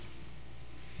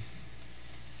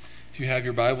If you have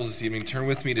your Bibles this evening, turn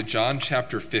with me to John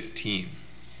chapter 15.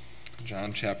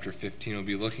 John chapter 15, we'll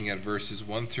be looking at verses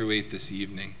 1 through 8 this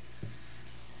evening.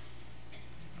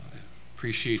 I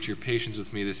appreciate your patience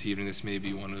with me this evening. This may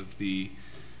be one of the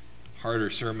harder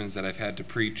sermons that I've had to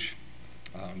preach,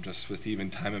 just with even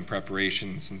time and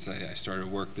preparation since I started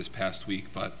work this past week.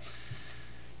 But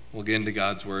we'll get into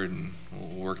God's Word and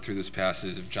we'll work through this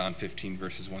passage of John 15,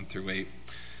 verses 1 through 8.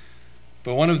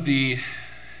 But one of the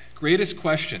greatest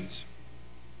questions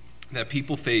that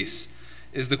people face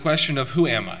is the question of who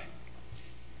am I?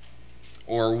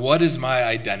 Or what is my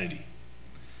identity?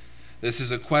 This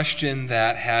is a question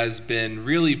that has been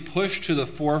really pushed to the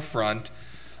forefront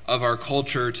of our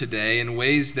culture today in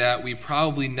ways that we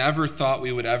probably never thought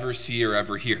we would ever see or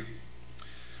ever hear.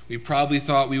 We probably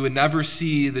thought we would never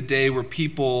see the day where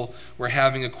people were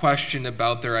having a question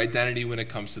about their identity when it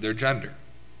comes to their gender.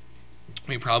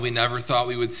 We probably never thought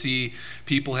we would see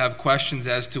people have questions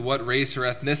as to what race or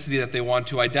ethnicity that they want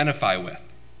to identify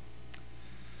with.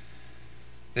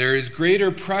 There is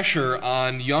greater pressure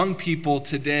on young people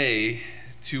today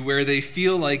to where they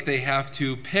feel like they have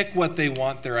to pick what they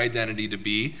want their identity to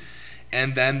be,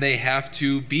 and then they have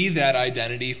to be that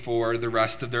identity for the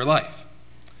rest of their life.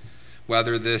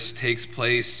 Whether this takes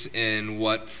place in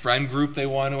what friend group they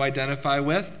want to identify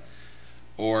with,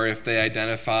 or if they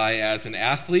identify as an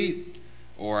athlete,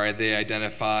 or they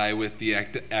identify with the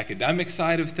academic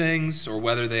side of things, or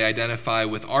whether they identify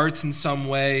with arts in some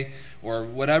way, or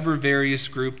whatever various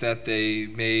group that they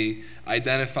may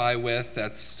identify with,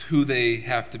 that's who they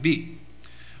have to be.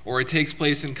 Or it takes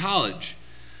place in college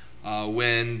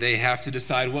when they have to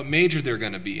decide what major they're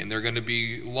going to be, and they're going to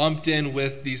be lumped in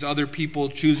with these other people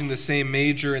choosing the same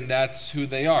major, and that's who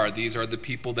they are. These are the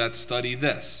people that study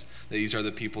this. These are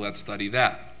the people that study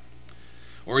that.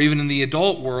 Or even in the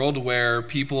adult world where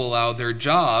people allow their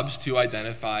jobs to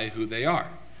identify who they are.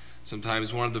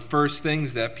 Sometimes one of the first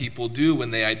things that people do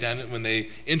when they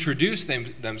introduce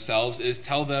themselves is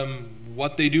tell them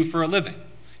what they do for a living.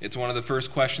 It's one of the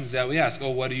first questions that we ask. Oh,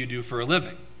 what do you do for a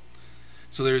living?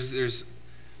 So there's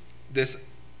this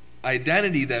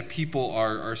identity that people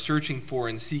are searching for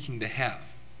and seeking to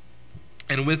have.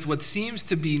 And with what seems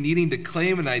to be needing to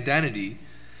claim an identity,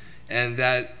 and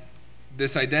that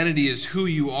this identity is who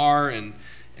you are, and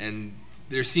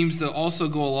there seems to also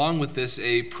go along with this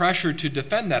a pressure to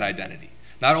defend that identity.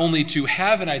 Not only to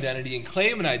have an identity and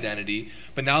claim an identity,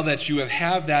 but now that you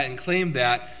have that and claimed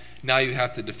that, now you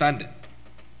have to defend it.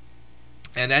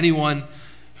 And anyone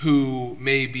who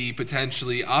may be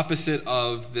potentially opposite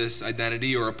of this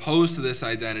identity or opposed to this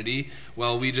identity,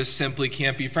 well, we just simply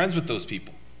can't be friends with those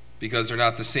people because they're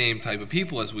not the same type of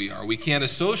people as we are. We can't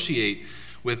associate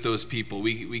with those people.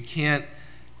 We can't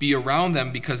be around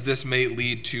them because this may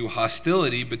lead to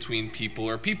hostility between people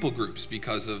or people groups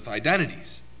because of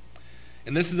identities.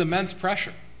 And this is immense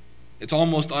pressure. It's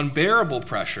almost unbearable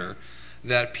pressure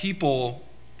that people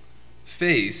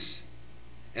face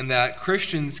and that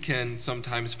Christians can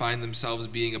sometimes find themselves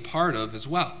being a part of as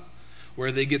well,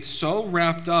 where they get so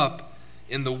wrapped up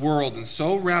in the world and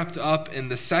so wrapped up in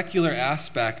the secular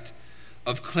aspect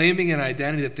of claiming an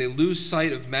identity that they lose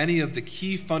sight of many of the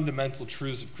key fundamental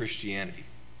truths of Christianity.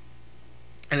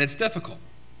 And it's difficult.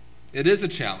 It is a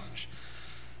challenge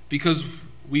because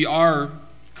we are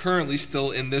currently still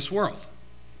in this world.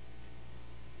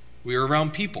 We are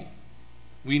around people.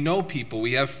 We know people.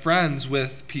 We have friends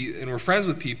with and we're friends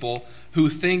with people who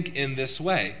think in this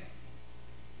way.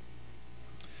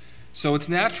 So it's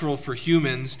natural for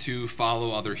humans to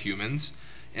follow other humans,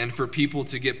 and for people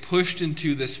to get pushed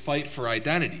into this fight for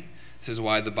identity. This is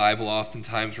why the Bible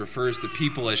oftentimes refers to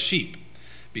people as sheep,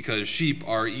 because sheep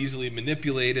are easily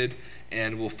manipulated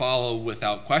and will follow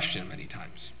without question many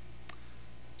times.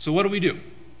 So what do?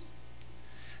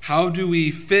 How do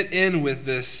we fit in with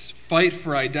this fight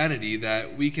for identity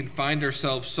that we can find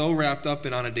ourselves so wrapped up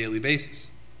in on a daily basis?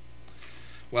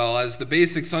 Well, as the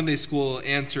basic Sunday school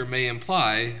answer may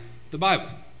imply, the Bible.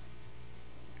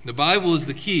 The Bible is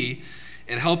the key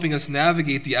in helping us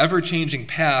navigate the ever-changing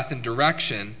path and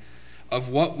direction of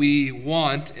what we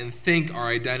want and think our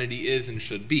identity is and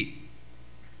should be.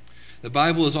 The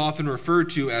Bible is often referred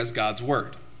to as God's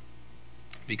Word,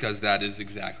 because that is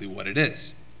exactly what it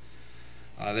is.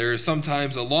 There is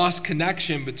sometimes a lost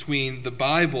connection between the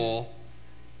Bible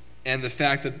and the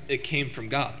fact that it came from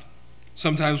God.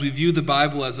 Sometimes we view the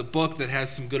Bible as a book that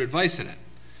has some good advice in it.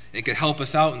 It can help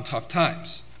us out in tough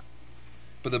times.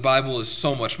 But the Bible is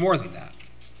so much more than that.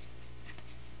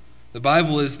 The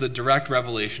Bible is the direct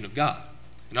revelation of God.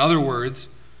 In other words,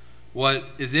 what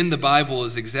is in the Bible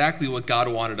is exactly what God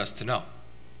wanted us to know.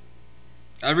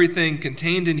 Everything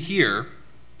contained in here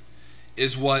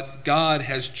is what God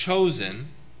has chosen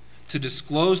to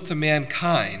disclose to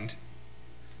mankind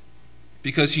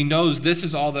because he knows this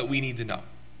is all that we need to know.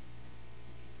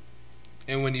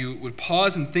 And when you would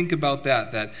pause and think about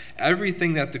that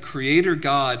everything that the Creator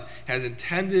God has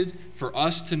intended for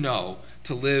us to know,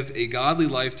 to live a godly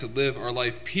life, to live our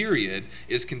life, period,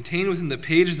 is contained within the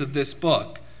pages of this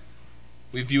book,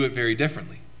 we view it very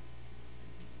differently.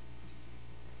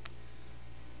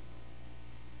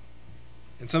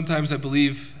 And sometimes I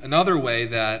believe another way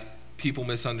that people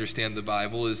misunderstand the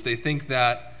Bible is they think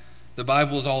that the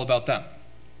Bible is all about them.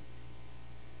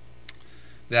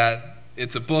 That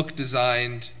it's a book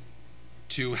designed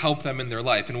to help them in their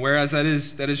life. And whereas that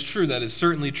is true, that is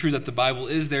certainly true that the Bible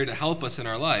is there to help us in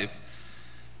our life,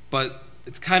 but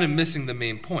it's kind of missing the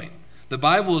main point. The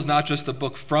Bible is not just a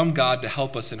book from God to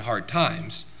help us in hard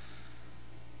times.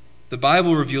 The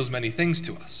Bible reveals many things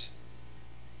to us.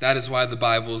 That is why the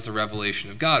Bible is the revelation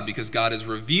of God, because God is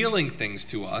revealing things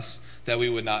to us that we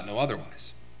would not know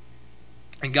otherwise.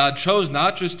 And God chose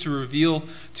not just to reveal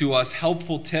to us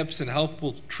helpful tips and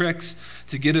helpful tricks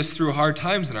to get us through hard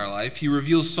times in our life. He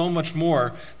reveals so much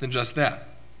more than just that.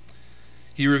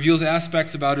 He reveals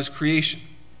aspects about his creation.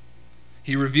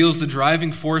 He reveals the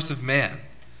driving force of man.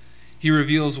 He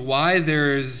reveals why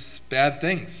there is bad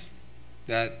things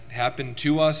that happen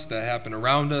to us, that happen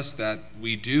around us, that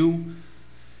we do.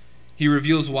 He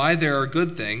reveals why there are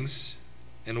good things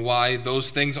and why those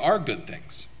things are good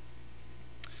things.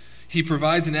 He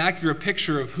provides an accurate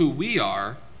picture of who we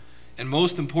are, and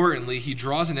most importantly, he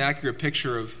draws an accurate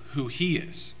picture of who he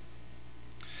is.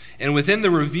 And within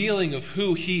the revealing of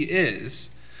who he is,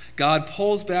 God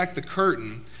pulls back the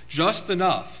curtain just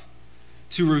enough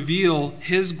to reveal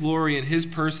his glory and his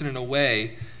person in a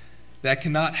way that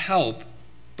cannot help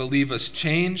but leave us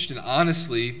changed and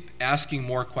honestly asking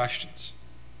more questions.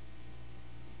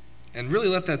 And really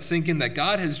let that sink in, that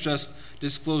God has just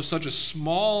disclosed such a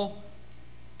small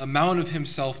amount of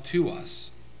himself to us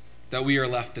that we are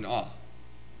left in awe.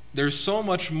 There's so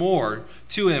much more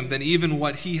to him than even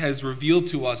what he has revealed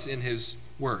to us in his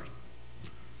word.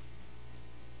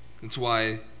 That's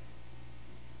why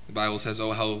the Bible says,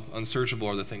 oh, how unsearchable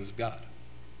are the things of God.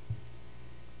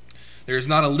 There is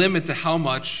not a limit to how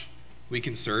much we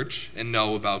can search and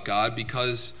know about God,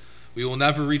 because we will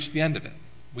never reach the end of it.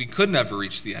 We could never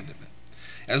reach the end of it.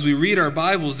 As we read our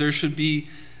Bibles, there should be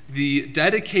the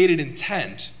dedicated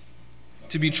intent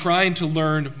to be trying to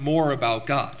learn more about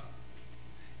God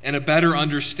and a better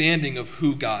understanding of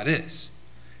who God is,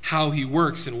 how he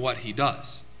works, and what he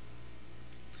does.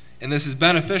 And this is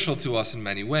beneficial to us in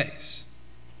many ways.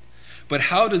 But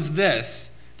how does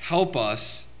this help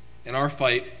us in our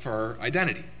fight for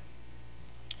identity?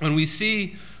 When we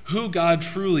see who God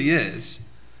truly is,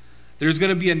 there's going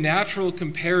to be a natural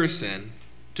comparison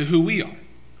to who we are.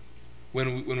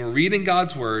 When we're reading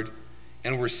God's word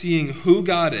and we're seeing who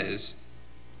God is,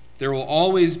 there will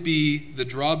always be the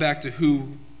drawback to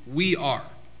who we are.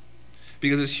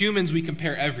 Because as humans, we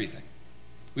compare everything.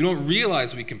 We don't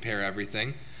realize we compare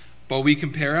everything, but we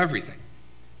compare everything.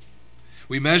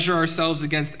 We measure ourselves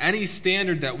against any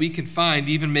standard that we can find,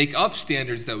 even make up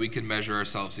standards that we can measure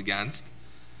ourselves against,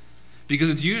 because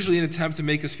it's usually an attempt to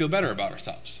make us feel better about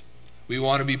ourselves. We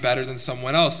want to be better than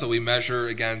someone else, so we measure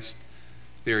against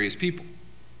various people.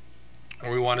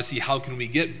 Or we want to see how can we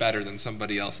get better than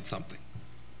somebody else at something.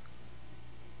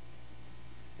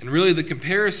 And really the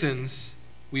comparisons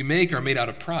we make are made out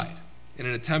of pride in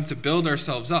an attempt to build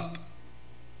ourselves up.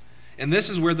 And this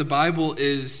is where the Bible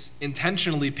is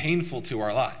intentionally painful to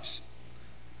our lives.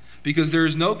 Because there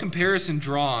is no comparison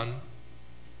drawn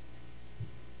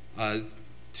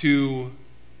to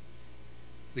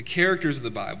the characters of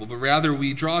the Bible, but rather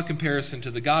we draw a comparison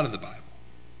to the God of the Bible.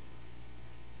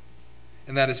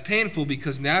 And that is painful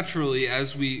because naturally,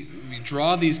 as we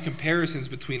draw these comparisons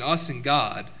between us and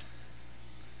God,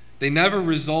 they never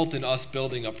result in us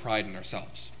building up pride in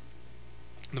ourselves.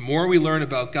 The more we learn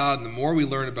about God and the more we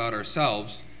learn about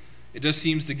ourselves, it just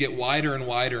seems to get wider and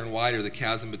wider and wider, the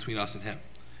chasm between us and him,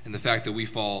 and the fact that we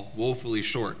fall woefully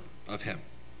short of him.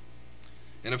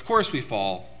 And of course we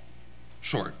fall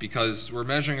short because we're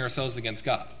measuring ourselves against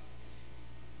God.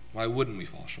 Why wouldn't we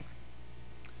fall short?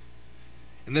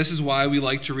 And this is why we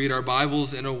like to read our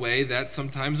Bibles in a way that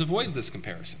sometimes avoids this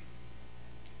comparison.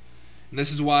 And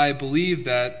this is why I believe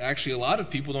that actually a lot of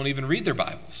people don't even read their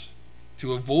Bibles,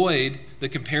 to avoid the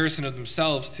comparison of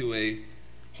themselves to a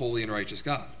holy and righteous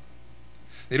God.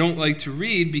 They don't like to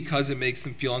read because it makes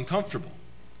them feel uncomfortable.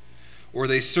 Or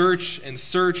they search and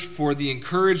search for the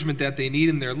encouragement that they need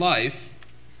in their life,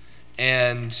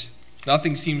 and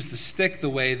nothing seems to stick the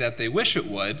way that they wish it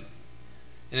would,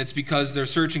 And it's because they're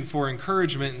searching for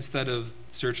encouragement instead of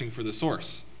searching for the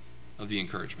source of the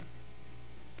encouragement.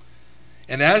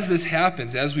 And as this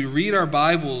happens, as we read our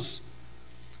Bibles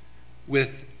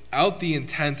without the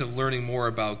intent of learning more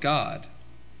about God,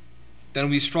 then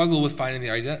we struggle with finding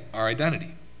our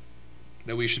identity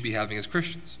that we should be having as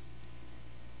Christians.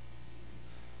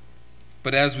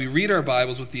 But as we read our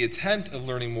Bibles with the intent of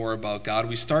learning more about God,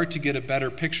 we start to get a better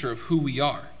picture of who we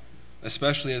are,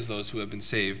 especially as those who have been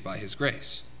saved by His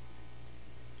grace.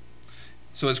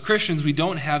 So as Christians, we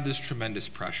don't have this tremendous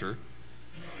pressure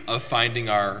of finding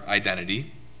our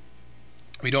identity.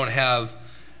 We don't have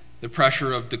the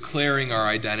pressure of declaring our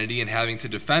identity and having to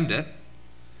defend it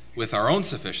with our own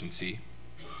sufficiency.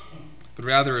 But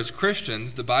rather, as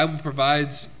Christians, the Bible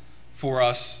provides for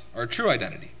us our true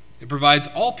identity. It provides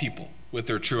all people with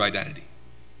their true identity.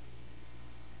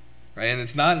 Right? And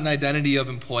it's not an identity of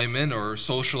employment or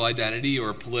social identity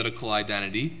or political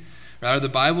identity. Rather, the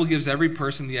Bible gives every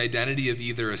person the identity of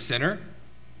either a sinner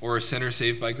or a sinner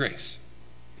saved by grace.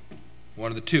 One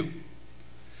of the two.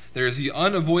 There is the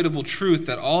unavoidable truth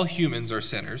that all humans are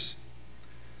sinners,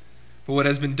 but what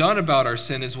has been done about our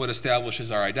sin is what establishes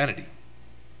our identity.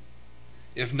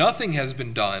 If nothing has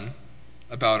been done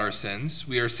about our sins,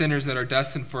 we are sinners that are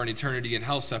destined for an eternity in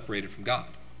hell separated from God.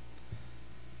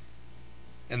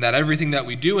 And that everything that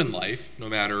we do in life, no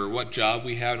matter what job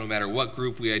we have, no matter what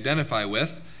group we identify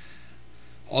with,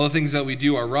 all the things that we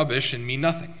do are rubbish and mean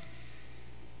nothing.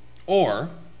 Or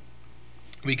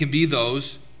we can be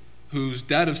those whose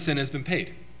debt of sin has been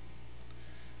paid.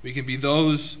 We can be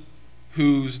those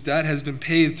whose debt has been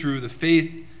paid through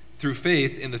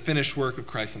faith in the finished work of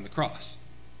Christ on the cross.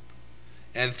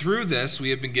 And through this, we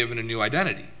have been given a new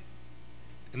identity.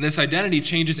 And this identity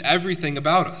changes everything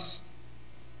about us.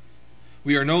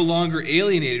 We are no longer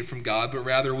alienated from God, but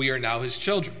rather we are now His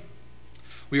children.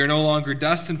 We are no longer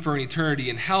destined for an eternity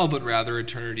in hell, but rather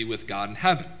eternity with God in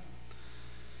heaven.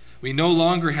 We no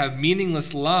longer have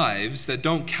meaningless lives that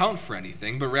don't count for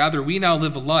anything, but rather we now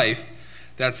live a life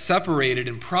that's separated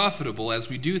and profitable as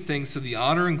we do things to the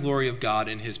honor and glory of God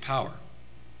in His power.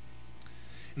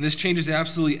 And this changes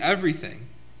absolutely everything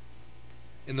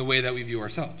in the way that we view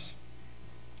ourselves.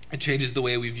 It changes the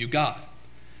way we view God.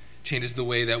 It changes the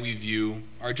way that we view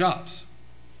our jobs.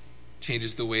 It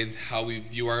changes the way how we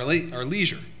view our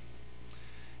leisure.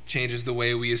 It changes the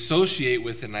way we associate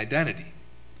with an identity.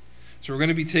 So we're going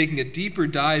to be taking a deeper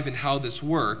dive in how this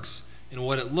works and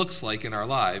what it looks like in our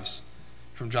lives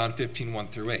from John 15, 1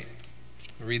 through 8.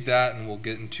 We'll read that and we'll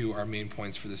get into our main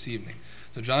points for this evening.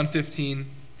 So John 15,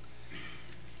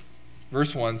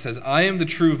 verse 1 says, I am the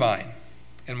true vine,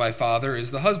 and my Father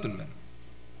is the husbandman.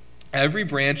 Every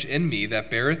branch in me that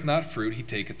beareth not fruit, He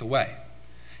taketh away.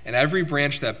 And every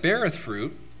branch that beareth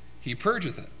fruit, He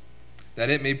purgeth it, that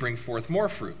it may bring forth more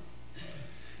fruit.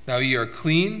 Now ye are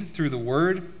clean through the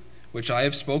word which I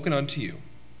have spoken unto you.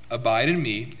 Abide in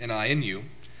me, and I in you,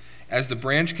 as the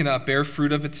branch cannot bear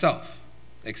fruit of itself,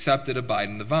 except it abide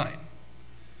in the vine.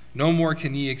 No more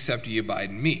can ye except ye abide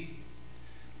in me.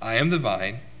 I am the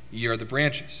vine, ye are the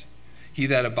branches. He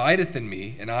that abideth in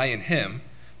me, and I in him,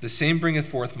 the same bringeth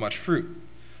forth much fruit.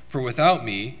 For without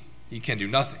me ye can do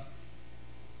nothing.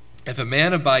 If a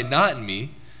man abide not in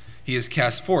me, he is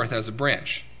cast forth as a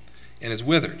branch, and is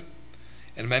withered.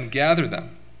 And men gather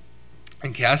them,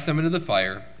 and cast them into the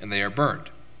fire, and they are burned.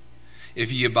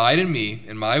 If ye abide in me,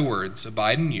 and my words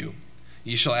abide in you,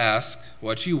 ye shall ask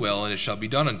what ye will, and it shall be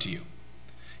done unto you.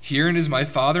 Herein is my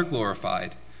Father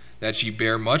glorified, that ye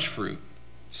bear much fruit,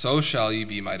 so shall ye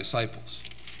be my disciples.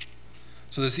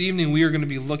 So this evening we are going to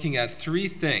be looking at three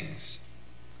things,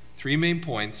 three main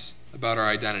points about our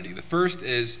identity. The first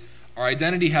is our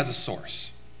identity has a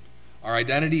source. Our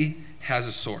identity has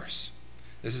a source.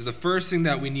 This is the first thing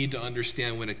that we need to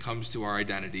understand when it comes to our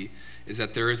identity, is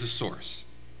that there is a source.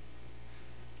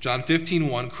 John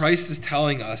 15:1, Christ is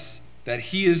telling us that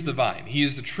He is the vine. He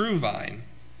is the true vine,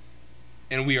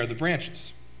 and we are the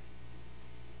branches.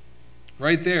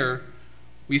 Right there,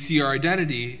 we see our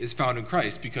identity is found in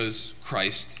Christ because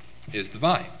Christ is the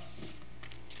vine.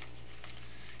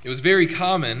 It was very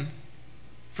common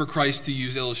for Christ to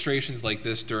use illustrations like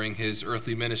this during His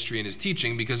earthly ministry and His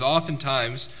teaching, because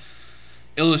oftentimes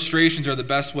illustrations are the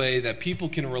best way that people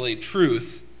can relate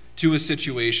truth to a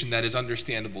situation that is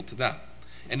understandable to them.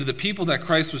 And to the people that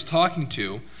Christ was talking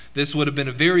to, this would have been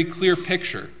a very clear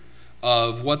picture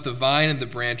of what the vine and the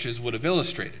branches would have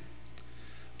illustrated.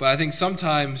 But I think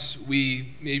sometimes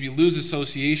we maybe lose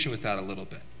association with that a little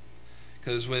bit.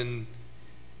 Because when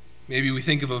maybe we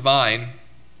think of a vine,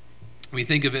 we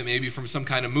think of it maybe from some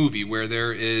kind of movie where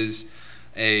there is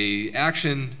a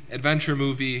action adventure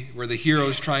movie where the hero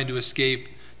is trying to escape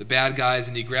the bad guys,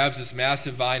 and he grabs this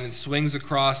massive vine and swings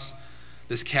across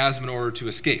this chasm in order to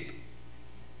escape.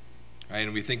 Right?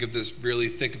 And we think of this really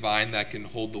thick vine that can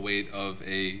hold the weight of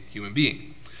a human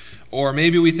being. Or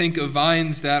maybe we think of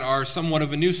vines that are somewhat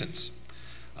of a nuisance.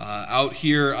 Out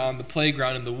here on the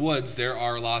playground in the woods, there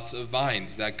are lots of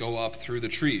vines that go up through the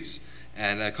trees.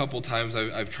 And a couple times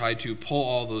I've tried to pull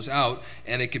all those out,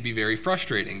 and it can be very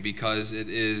frustrating because it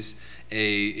is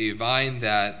a vine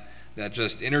that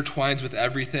just intertwines with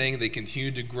everything. They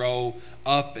continue to grow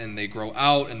up and they grow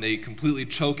out and they completely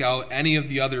choke out any of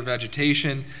the other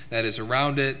vegetation that is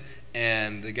around it.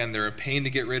 And again, they're a pain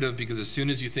to get rid of because as soon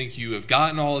as you think you have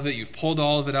gotten all of it, you've pulled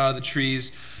all of it out of the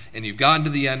trees, and you've gotten to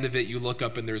the end of it, you look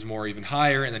up and there's more even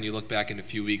higher, and then you look back in a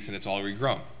few weeks and it's all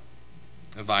regrown.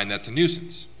 A vine that's a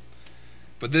nuisance.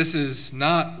 But this is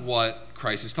not what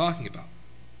Christ is talking about.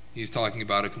 He's talking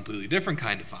about a completely different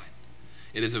kind of vine.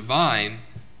 It is a vine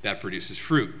that produces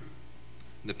fruit.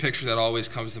 And the picture that always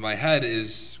comes to my head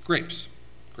is grapes.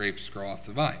 Grapes grow off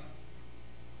the vine.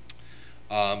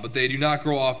 But they do not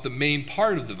grow off the main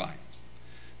part of the vine.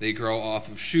 They grow off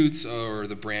of shoots or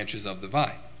the branches of the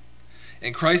vine.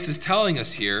 And Christ is telling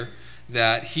us here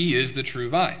that he is the true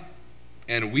vine.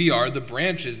 And we are the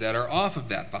branches that are off of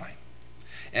that vine.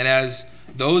 And as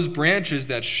those branches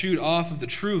that shoot off of the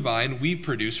true vine, we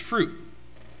produce fruit.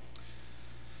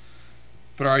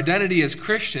 But our identity as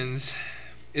Christians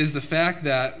is the fact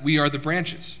that we are the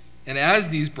branches. And as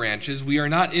these branches, we are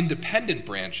not independent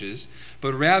branches,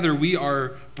 but rather we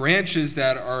are branches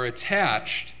that are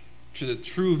attached to the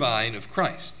true vine of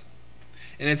Christ.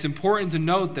 And it's important to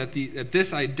note that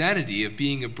this identity of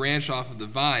being a branch off of the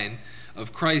vine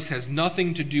of Christ has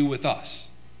nothing to do with us.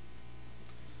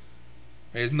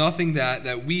 It is nothing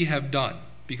that we have done,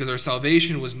 because our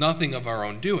salvation was nothing of our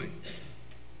own doing.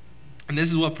 And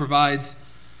this is what provides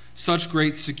such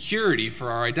great security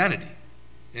for our identity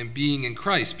and being in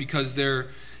Christ, because there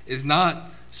is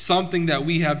not something that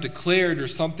we have declared or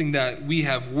something that we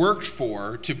have worked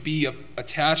for to be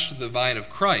attached to the vine of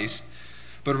Christ,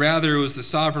 but rather it was the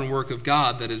sovereign work of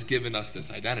God that has given us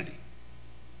this identity.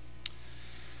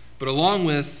 But along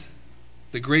with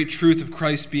the great truth of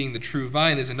Christ being the true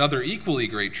vine is another equally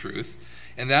great truth,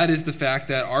 and that is the fact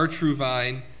that our true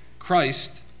vine,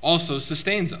 Christ, also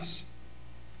sustains us.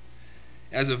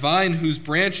 As a vine whose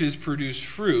branches produce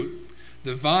fruit,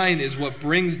 the vine is what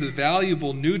brings the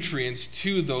valuable nutrients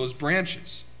to those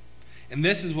branches. And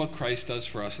this is what Christ does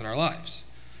for us in our lives.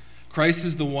 Christ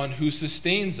is the one who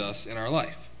sustains us in our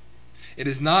life. It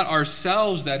is not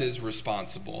ourselves that is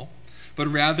responsible, but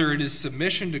rather it is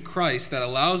submission to Christ that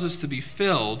allows us to be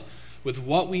filled with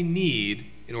what we need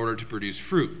in order to produce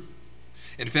fruit.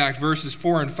 In fact, verses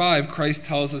 4 and 5, Christ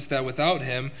tells us that without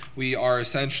him, we are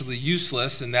essentially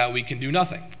useless and that we can do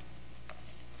nothing.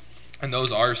 And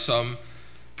those are some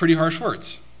pretty harsh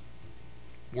words.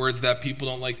 Words that people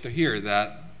don't like to hear,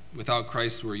 that without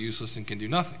Christ we're useless and can do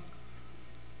nothing.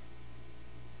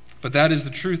 But that is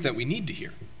the truth that we need to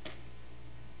hear.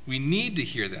 We need to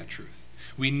hear that truth.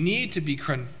 We need to be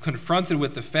confronted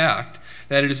with the fact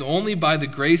that it is only by the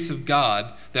grace of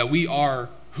God that we are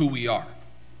who we are.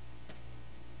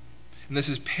 And this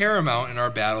is paramount in our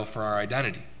battle for our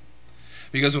identity.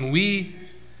 Because when we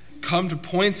come to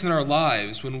points in our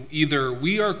lives when either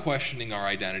we are questioning our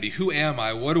identity, who am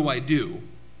I, what do I do?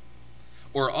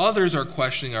 Or others are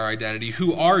questioning our identity,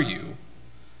 who are you?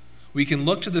 We can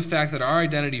look to the fact that our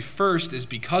identity first is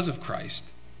because of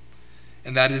Christ,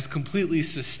 and that is completely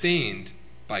sustained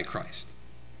by Christ.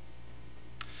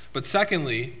 But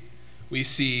secondly, we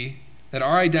see that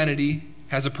our identity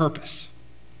has a purpose.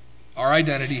 Our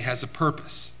identity has a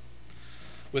purpose.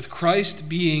 With Christ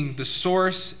being the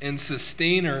source and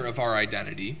sustainer of our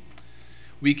identity,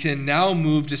 we can now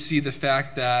move to see the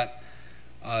fact that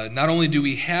not only do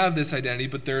we have this identity,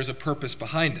 but there is a purpose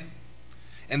behind it.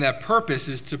 And that purpose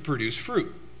is to produce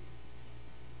fruit.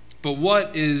 But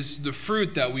what is the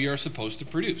fruit that we are supposed to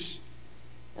produce?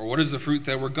 Or what is the fruit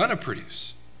that we're going to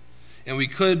produce? And we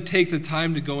could take the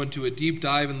time to go into a deep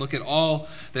dive and look at all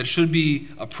that should be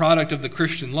a product of the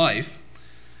Christian life.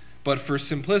 But for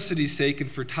simplicity's sake and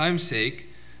for time's sake,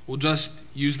 we'll just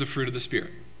use the fruit of the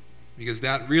Spirit, because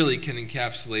that really can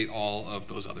encapsulate all of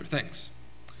those other things.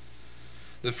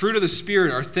 The fruit of the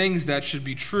Spirit are things that should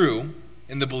be true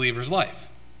in the believer's life.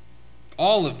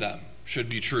 All of them should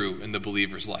be true in the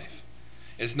believer's life.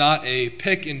 It's not a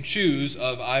pick and choose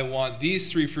of I want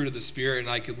these 3 fruit of the Spirit and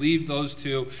I could leave those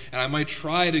 2 and I might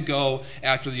try to go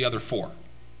after the other 4.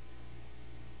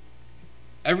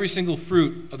 Every single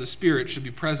fruit of the Spirit should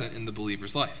be present in the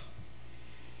believer's life.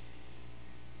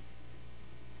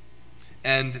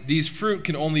 And these fruit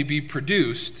can only be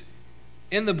produced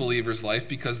in the believer's life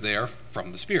because they are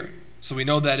from the Spirit. So we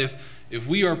know that if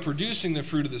we are producing the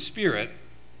fruit of the Spirit,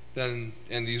 then,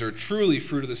 and these are truly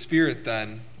fruit of the Spirit,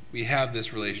 then we have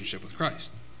this relationship with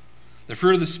Christ. The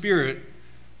fruit of the Spirit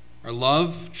are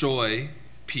love, joy,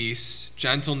 peace,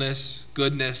 gentleness,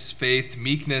 goodness, faith,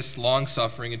 meekness,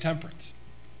 long-suffering, and temperance.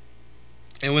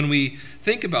 And when we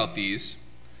think about these,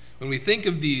 when we think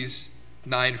of these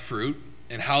 9 fruit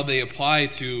and how they apply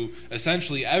to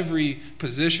essentially every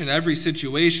position, every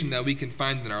situation that we can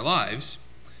find in our lives,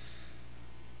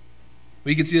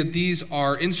 we can see that these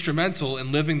are instrumental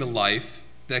in living the life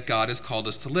that God has called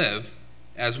us to live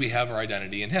as we have our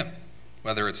identity in Him.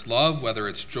 Whether it's love, whether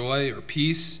it's joy or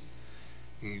peace,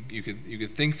 you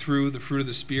could think through the fruit of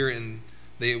the Spirit, and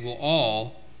they will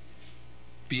all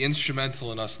be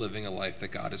instrumental in us living a life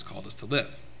that God has called us to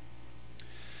live.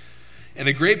 And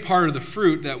a great part of the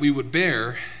fruit that we would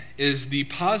bear is the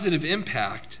positive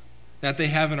impact that they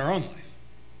have in our own life.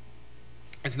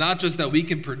 It's not just that we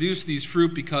can produce these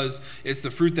fruit because it's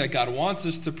the fruit that God wants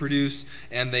us to produce,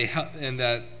 and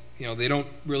that they don't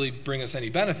really bring us any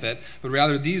benefit, but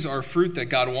rather these are fruit that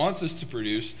God wants us to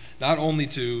produce, not only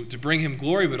to bring Him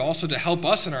glory, but also to help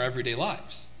us in our everyday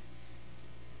lives.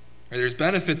 There's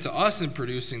benefit to us in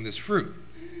producing this fruit.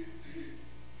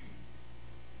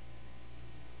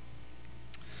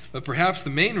 But perhaps the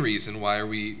main reason why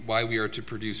we are to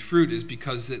produce fruit is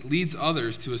because it leads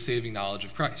others to a saving knowledge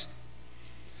of Christ.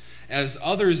 As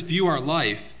others view our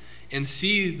life and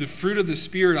see the fruit of the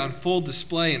Spirit on full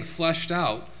display and fleshed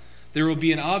out, there will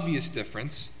be an obvious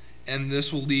difference, and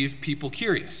this will leave people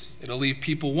curious. It'll leave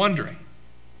people wondering,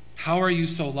 how are you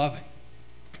so loving?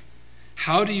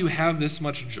 How do you have this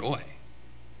much joy?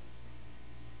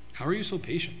 How are you so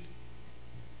patient?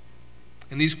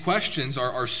 And these questions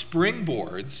are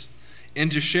springboards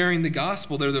into sharing the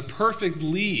gospel. They're the perfect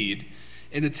lead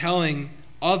into telling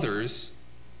others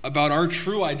about our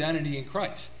true identity in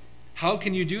Christ. How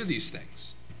can you do these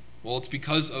things? Well, it's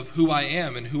because of who I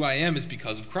am, and who I am is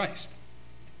because of Christ.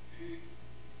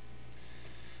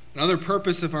 Another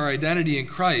purpose of our identity in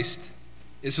Christ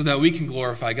is so that we can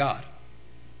glorify God.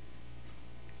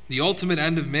 The ultimate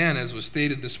end of man, as was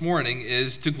stated this morning,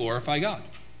 is to glorify God.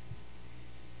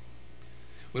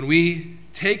 When we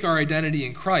take our identity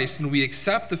in Christ and we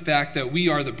accept the fact that we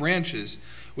are the branches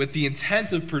with the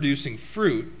intent of producing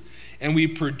fruit, and we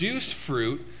produce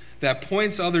fruit that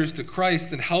points others to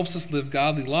Christ and helps us live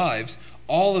godly lives,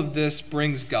 all of this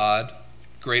brings God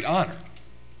great honor.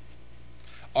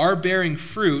 Our bearing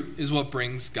fruit is what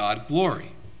brings God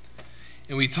glory.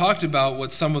 And we talked about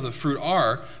what some of the fruit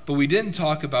are, but we didn't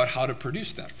talk about how to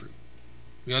produce that fruit.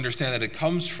 We understand that it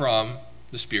comes from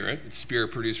the Spirit. It's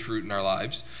Spirit-produced fruit in our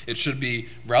lives. It should be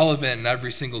relevant in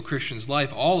every single Christian's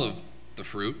life, all of the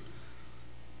fruit.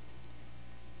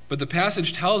 But the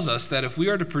passage tells us that if we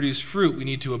are to produce fruit, we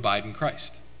need to abide in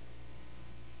Christ.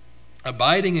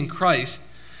 Abiding in Christ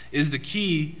is the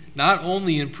key not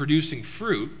only in producing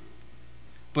fruit,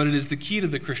 but it is the key to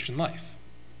the Christian life.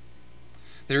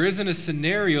 There isn't a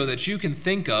scenario that you can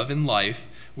think of in life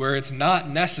where it's not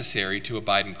necessary to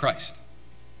abide in Christ.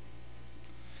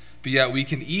 But yet we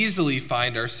can easily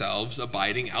find ourselves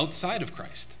abiding outside of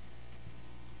Christ.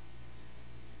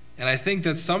 And I think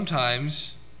that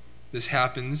sometimes this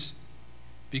happens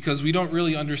because we don't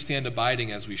really understand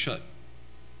abiding as we should.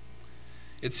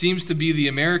 It seems to be the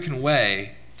American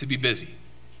way to be busy.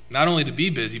 Not only to be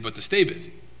busy, but to stay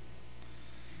busy.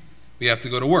 We have to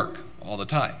go to work all the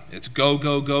time. It's go,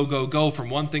 go, go, go, go from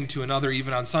one thing to another,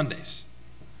 even on Sundays.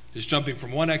 Just jumping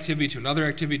from one activity to another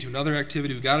activity to another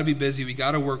activity. We got to be busy. We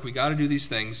got to work. We got to do these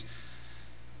things.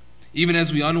 Even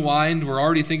as we unwind, we're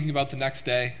already thinking about the next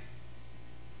day.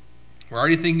 We're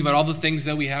already thinking about all the things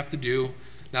that we have to do,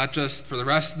 not just for the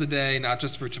rest of the day, not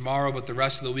just for tomorrow, but the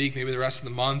rest of the week, maybe the rest of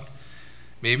the month.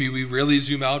 Maybe we really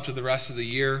zoom out to the rest of the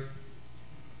year.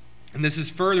 And this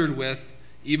is furthered with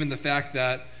even the fact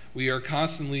that we are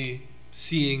constantly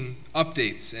seeing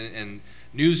updates and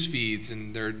news feeds,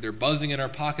 and they're buzzing in our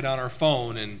pocket on our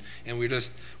phone, and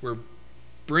we're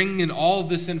bringing in all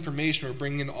this information, we're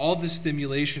bringing in all this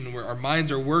stimulation, where our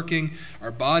minds are working,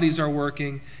 our bodies are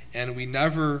working, and we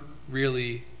never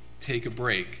really take a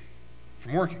break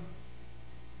from working.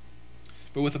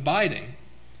 But with abiding,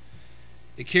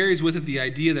 it carries with it the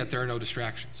idea that there are no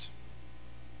distractions.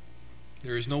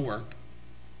 There is no work,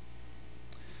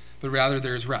 but rather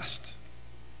there is rest.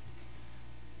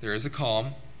 There is a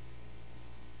calm,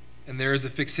 and there is a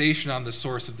fixation on the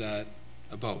source of that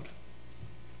abode.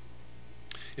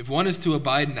 If one is to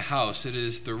abide in a house, it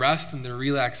is the rest and the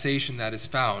relaxation that is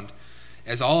found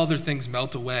as all other things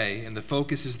melt away, and the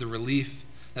focus is the relief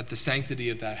that the sanctity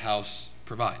of that house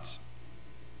provides.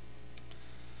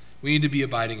 We need to be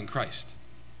abiding in Christ.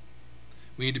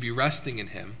 We need to be resting in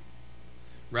him,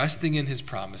 resting in his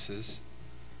promises,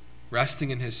 resting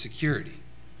in his security.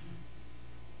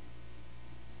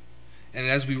 And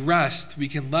as we rest, we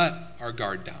can let our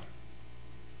guard down.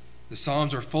 The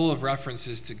Psalms are full of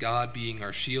references to God being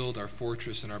our shield, our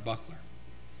fortress, and our buckler.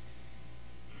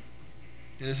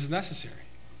 And this is necessary.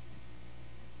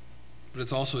 But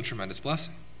it's also a tremendous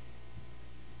blessing.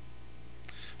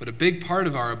 But a big part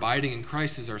of our abiding in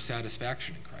Christ is our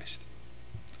satisfaction in Christ.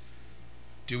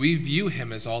 Do we view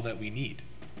him as all that we need?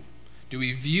 Do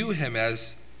we view him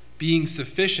as being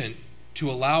sufficient to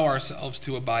allow ourselves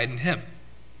to abide in him?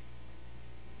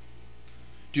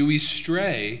 Do we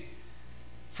stray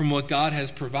from what God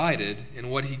has provided and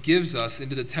what he gives us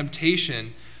into the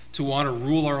temptation to want to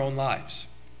rule our own lives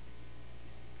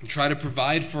and try to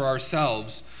provide for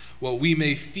ourselves what we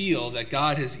may feel that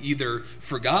God has either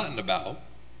forgotten about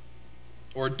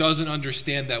or doesn't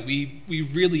understand that we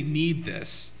really need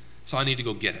this, so I need to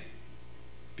go get it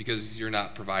because you're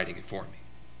not providing it for me.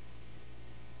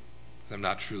 Because I'm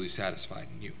not truly satisfied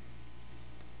in you.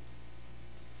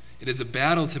 It is a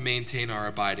battle to maintain our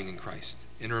abiding in Christ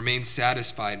and remain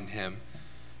satisfied in him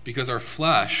because our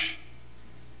flesh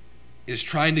is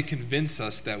trying to convince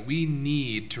us that we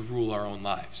need to rule our own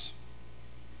lives,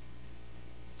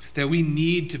 that we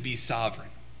need to be sovereign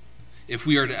if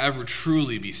we are to ever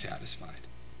truly be satisfied.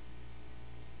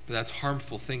 But that's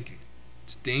harmful thinking.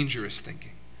 It's dangerous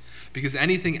thinking because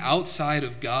anything outside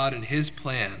of God and his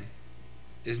plan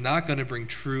is not going to bring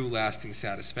true lasting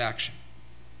satisfaction.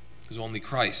 Because only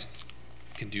Christ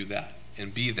can do that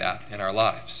and be that in our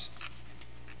lives.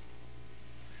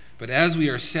 But as we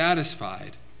are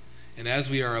satisfied and as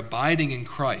we are abiding in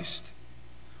Christ,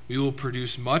 we will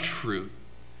produce much fruit,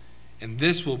 and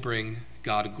this will bring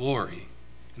God glory.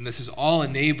 And this is all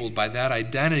enabled by that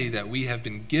identity that we have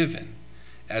been given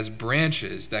as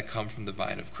branches that come from the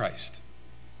vine of Christ.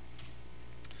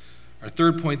 Our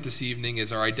third point this evening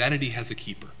is our identity has a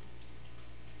keeper.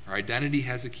 Our identity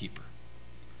has a keeper.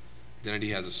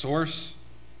 Identity has a source.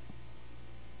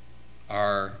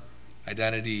 Our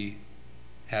identity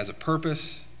has a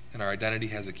purpose, and our identity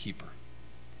has a keeper.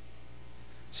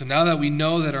 So now that we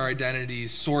know that our identity's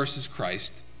source is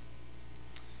Christ,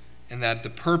 and that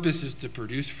the purpose is to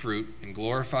produce fruit and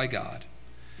glorify God,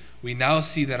 we now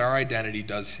see that our identity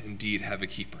does indeed have a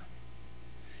keeper.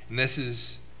 And this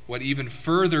is what even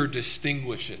further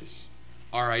distinguishes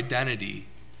our identity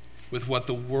with what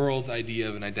the world's idea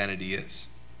of an identity is.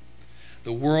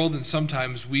 The world, and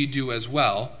sometimes we do as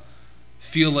well,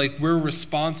 feel like we're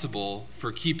responsible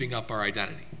for keeping up our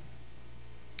identity.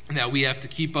 And that we have to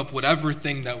keep up whatever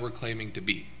thing that we're claiming to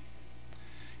be.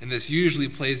 And this usually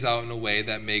plays out in a way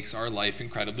that makes our life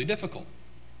incredibly difficult.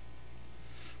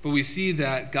 But we see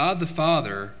that God the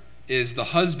Father is the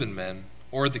husbandman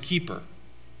or the keeper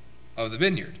of the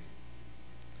vineyard.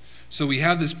 So we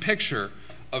have this picture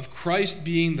of Christ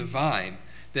being the vine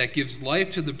that gives life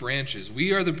to the branches.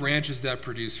 We are the branches that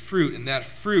produce fruit, and that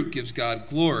fruit gives God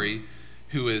glory,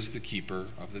 who is the keeper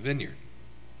of the vineyard.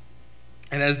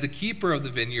 And as the keeper of the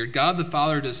vineyard, God the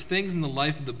Father does things in the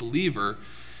life of the believer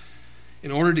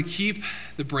in order to keep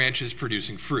the branches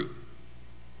producing fruit.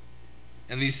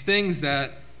 And these things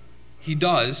that he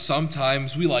does,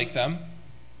 sometimes we like them,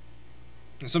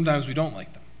 and sometimes we don't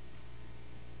like them.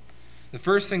 The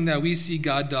first thing that we see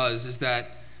God does is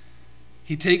that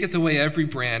he taketh away every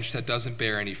branch that doesn't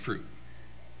bear any fruit.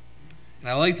 And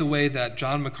I like the way that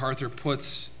John MacArthur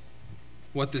puts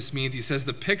what this means. He says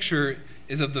the picture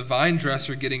is of the vine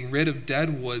dresser getting rid of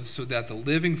dead wood so that the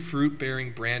living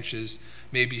fruit-bearing branches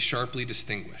may be sharply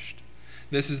distinguished.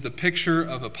 This is the picture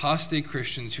of apostate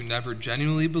Christians who never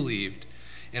genuinely believed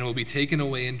and will be taken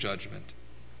away in judgment.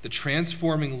 The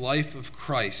transforming life of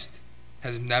Christ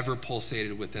has never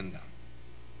pulsated within them.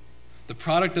 The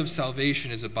product of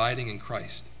salvation is abiding in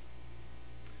Christ.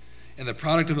 And the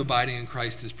product of abiding in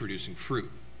Christ is producing fruit.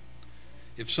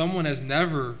 If someone has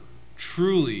never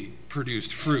truly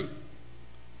produced fruit,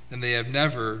 then they have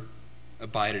never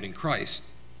abided in Christ.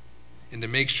 And to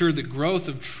make sure the growth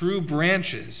of true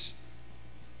branches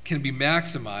can be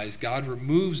maximized, God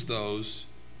removes those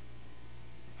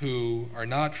who are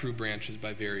not true branches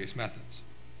by various methods.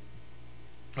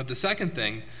 But the second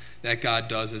thing that God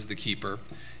does as the keeper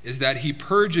is that he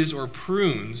purges or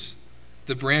prunes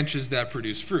the branches that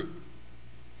produce fruit.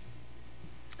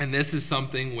 And this is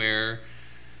something where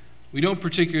we don't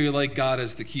particularly like God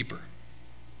as the keeper,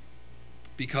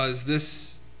 because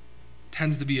this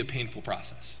tends to be a painful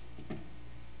process.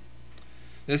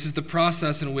 This is the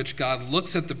process in which God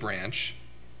looks at the branch,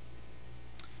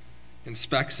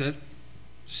 inspects it,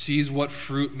 sees what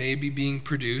fruit may be being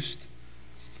produced,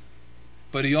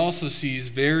 but he also sees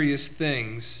various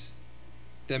things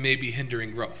that may be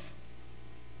hindering growth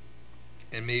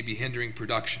and may be hindering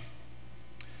production.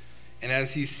 And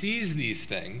as he sees these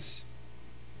things,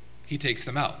 he takes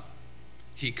them out.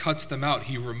 He cuts them out.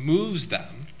 He removes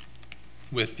them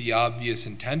with the obvious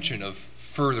intention of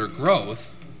further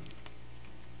growth.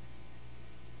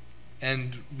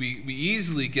 And we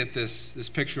easily get this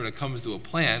picture when it comes to a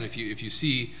plant. If you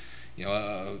see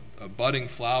a budding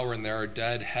flower and there are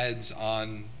dead heads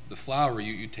on the flower,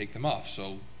 you take them off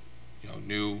so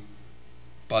new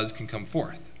buds can come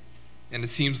forth. And it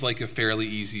seems like a fairly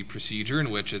easy procedure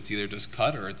in which it's either just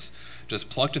cut or it's just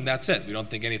plucked and that's it. We don't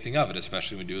think anything of it,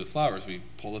 especially when we do with flowers. We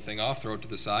pull the thing off, throw it to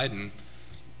the side, and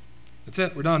that's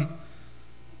it, we're done.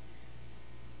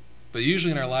 But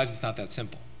usually in our lives it's not that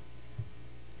simple.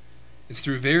 It's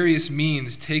through various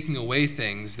means taking away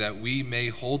things that we may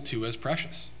hold to as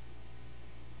precious.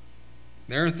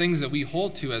 There are things that we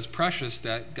hold to as precious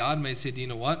that God may say, do you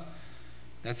know what?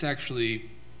 That's actually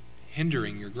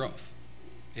hindering your growth.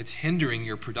 It's hindering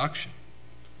your production.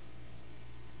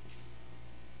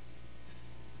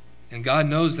 And God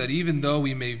knows that even though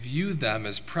we may view them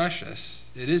as precious,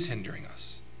 it is hindering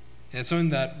us. And it's something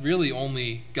that really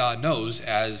only God knows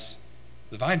as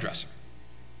the vine dresser,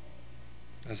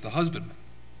 as the husbandman.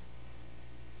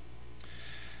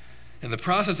 And the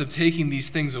process of taking these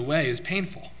things away is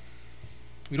painful.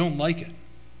 We don't like it.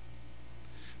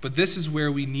 But this is where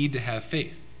we need to have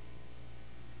faith.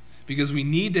 Because we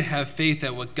need to have faith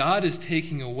that what God is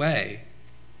taking away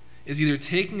is either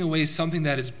taking away something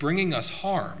that is bringing us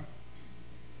harm,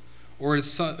 or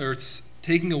it's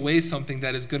taking away something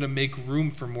that is going to make room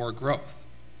for more growth.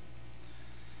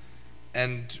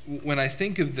 And when I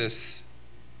think of this,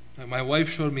 my wife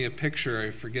showed me a picture,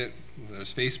 I forget whether it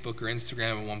was Facebook or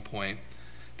Instagram at one point,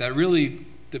 that really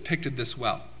depicted this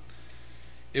well.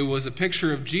 It was a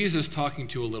picture of Jesus talking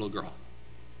to a little girl.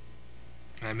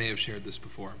 I may have shared this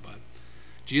before, but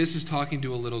Jesus is talking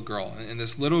to a little girl, and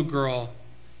this little girl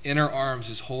in her arms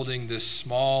is holding this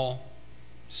small,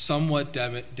 somewhat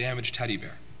damaged teddy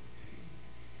bear.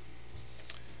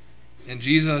 And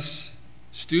Jesus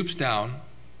stoops down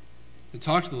to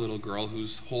talk to the little girl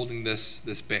who's holding this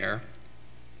bear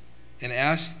and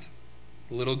asks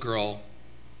the little girl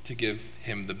to give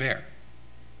him the bear.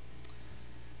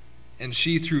 And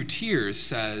she, through tears,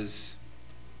 says,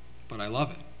 "But I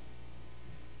love it."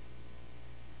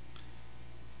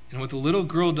 And what the little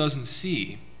girl doesn't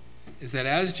see is that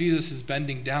as Jesus is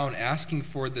bending down asking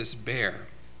for this bear,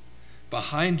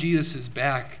 behind Jesus'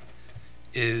 back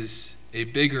is a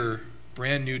bigger,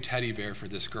 brand new teddy bear for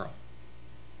this girl.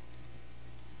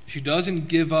 She doesn't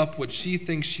give up what she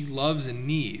thinks she loves and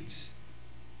needs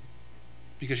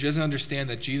because she doesn't understand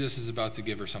that Jesus is about to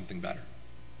give her something better.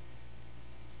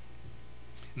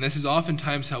 And this is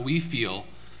oftentimes how we feel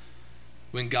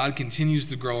when God continues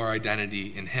to grow our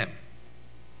identity in Him.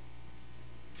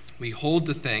 We hold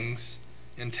to things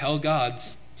and tell God,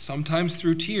 sometimes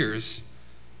through tears,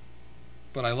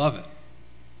 "But I love it."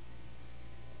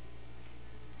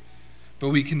 But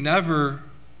we can never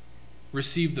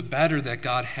receive the better that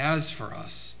God has for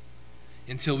us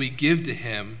until we give to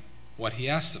Him what He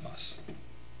asks of us.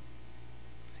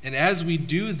 And as we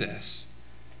do this,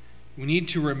 we need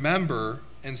to remember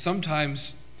and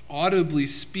sometimes audibly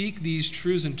speak these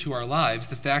truths into our lives,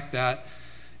 the fact that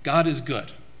God is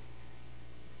good.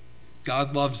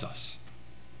 God loves us.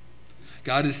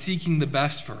 God is seeking the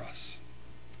best for us.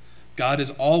 God is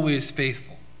always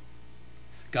faithful.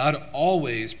 God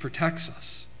always protects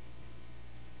us.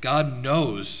 God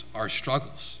knows our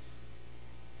struggles.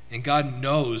 And God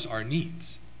knows our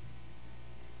needs.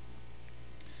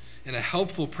 And a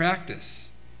helpful practice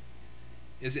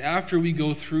is after we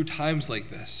go through times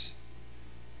like this,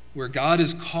 where God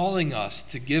is calling us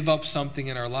to give up something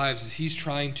in our lives as He's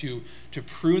trying to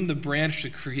prune the branch to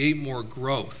create more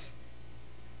growth,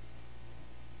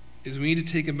 is we need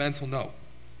to take a mental note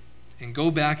and go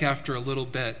back after a little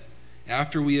bit,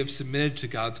 after we have submitted to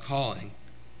God's calling,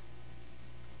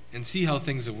 and see how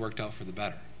things have worked out for the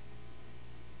better.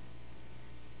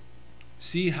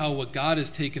 See how what God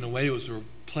has taken away was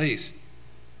replaced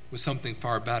with something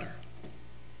far better.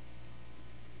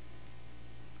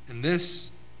 And this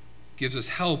gives us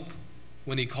help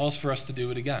when He calls for us to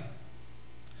do it again.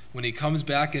 When He comes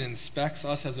back and inspects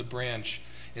us as a branch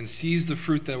and sees the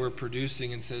fruit that we're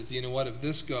producing and says, "Do you know what? If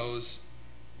this goes,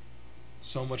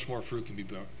 so much more fruit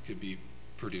could be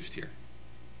produced here."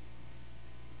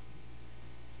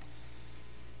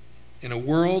 In a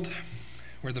world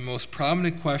where the most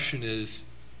prominent question is,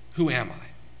 who am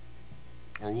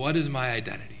I? Or what is my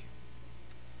identity?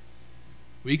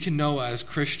 We can know as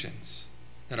Christians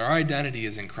that our identity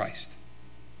is in Christ.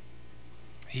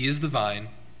 He is the vine,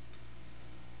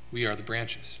 we are the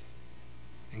branches,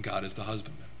 and God is the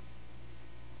husbandman.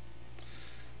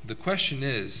 The question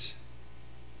is,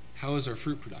 how is our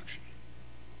fruit production?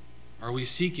 Are we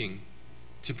seeking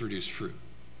to produce fruit?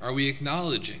 Are we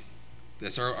acknowledging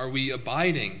this? Are we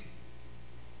abiding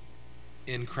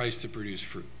in Christ to produce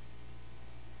fruit?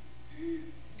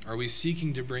 Are we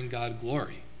seeking to bring God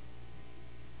glory?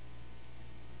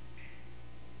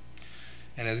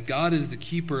 And as God is the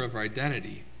keeper of our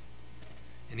identity,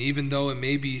 and even though it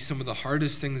may be some of the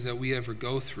hardest things that we ever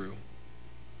go through,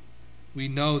 we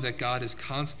know that God is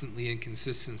constantly and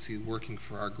consistently working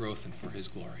for our growth and for his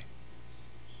glory.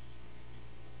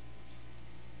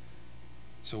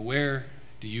 So where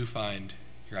do you find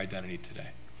your identity today?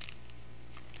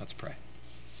 Let's pray.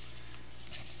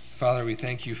 Father, we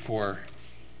thank you for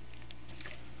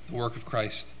the work of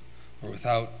Christ. For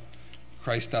without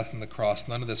Christ's death on the cross,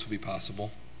 none of this would be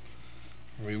possible.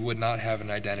 We would not have an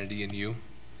identity in you.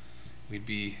 We'd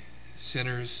be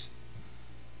sinners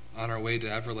on our way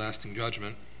to everlasting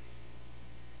judgment.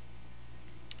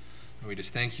 And we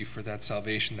just thank you for that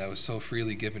salvation that was so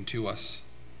freely given to us.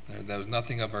 That was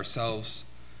nothing of ourselves,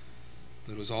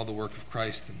 but it was all the work of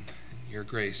Christ and your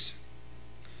grace.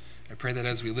 I pray that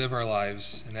as we live our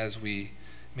lives and as we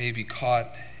may be caught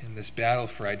in this battle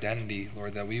for identity,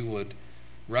 Lord, that we would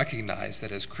recognize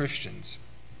that as Christians,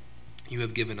 you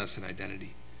have given us an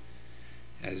identity.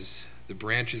 As the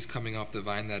branches coming off the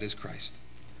vine that is Christ,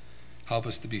 help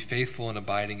us to be faithful and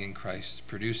abiding in Christ,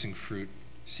 producing fruit,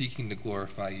 seeking to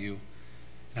glorify you,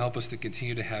 and help us to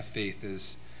continue to have faith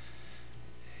as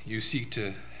you seek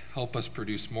to help us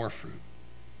produce more fruit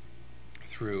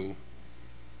through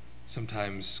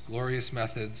sometimes glorious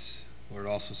methods, Lord,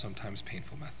 also sometimes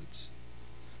painful methods.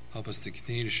 Help us to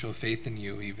continue to show faith in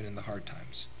you even in the hard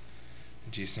times.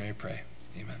 In Jesus' name I pray.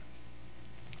 Amen.